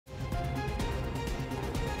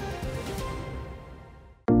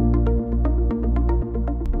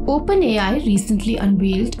OpenAI recently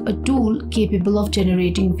unveiled a tool capable of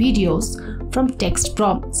generating videos from text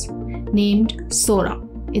prompts, named Sora.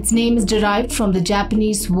 Its name is derived from the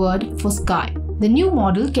Japanese word for sky. The new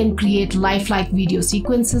model can create lifelike video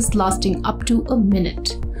sequences lasting up to a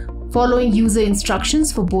minute, following user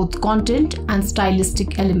instructions for both content and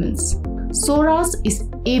stylistic elements. Sora is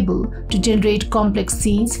able to generate complex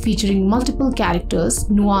scenes featuring multiple characters,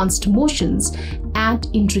 nuanced motions, and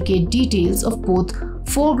intricate details of both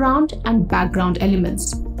foreground and background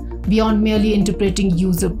elements. Beyond merely interpreting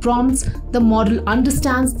user prompts, the model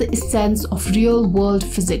understands the essence of real-world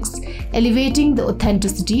physics, elevating the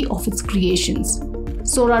authenticity of its creations.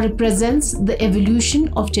 Sora represents the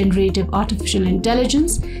evolution of generative artificial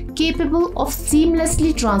intelligence, capable of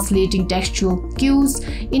seamlessly translating textual cues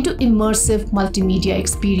into immersive multimedia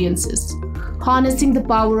experiences. Harnessing the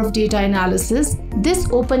power of data analysis, this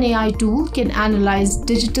OpenAI tool can analyze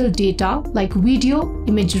digital data like video,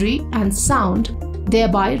 imagery, and sound,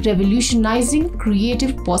 thereby revolutionizing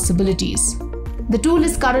creative possibilities. The tool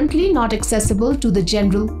is currently not accessible to the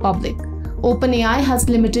general public. OpenAI has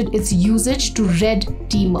limited its usage to red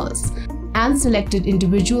teamers and selected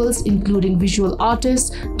individuals including visual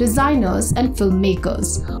artists, designers, and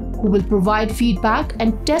filmmakers who will provide feedback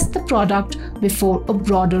and test the product before a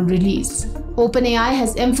broader release. OpenAI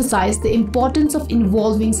has emphasized the importance of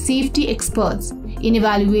involving safety experts in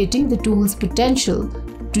evaluating the tool's potential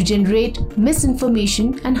to generate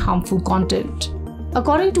misinformation and harmful content.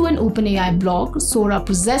 According to an OpenAI blog, Sora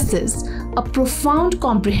possesses a profound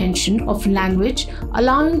comprehension of language,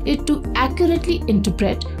 allowing it to accurately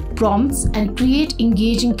interpret prompts and create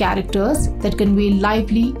engaging characters that convey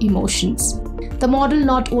lively emotions. The model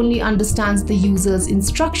not only understands the user's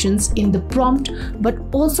instructions in the prompt, but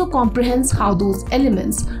also comprehends how those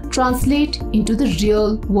elements translate into the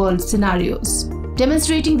real-world scenarios.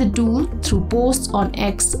 Demonstrating the tool through posts on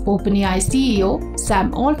X, OpenAI CEO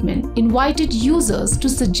Sam Altman invited users to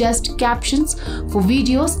suggest captions for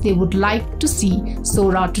videos they would like to see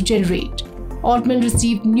Sora to generate. Altman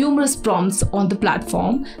received numerous prompts on the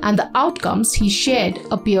platform, and the outcomes he shared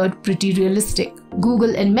appeared pretty realistic.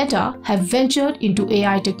 Google and Meta have ventured into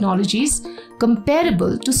AI technologies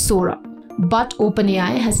comparable to Sora, but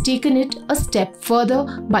OpenAI has taken it a step further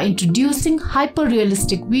by introducing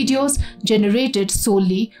hyper-realistic videos generated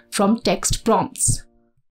solely from text prompts.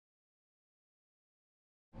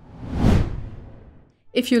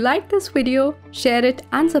 If you like this video, share it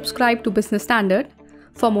and subscribe to Business Standard.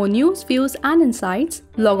 For more news, views and insights,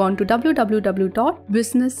 log on to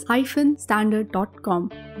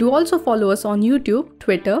www.business-standard.com. Do also follow us on YouTube,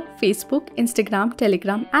 Twitter, Facebook, Instagram,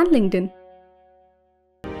 Telegram and LinkedIn.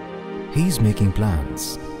 He's making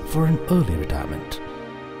plans for an early retirement.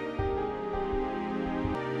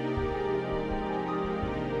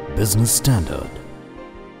 Business Standard.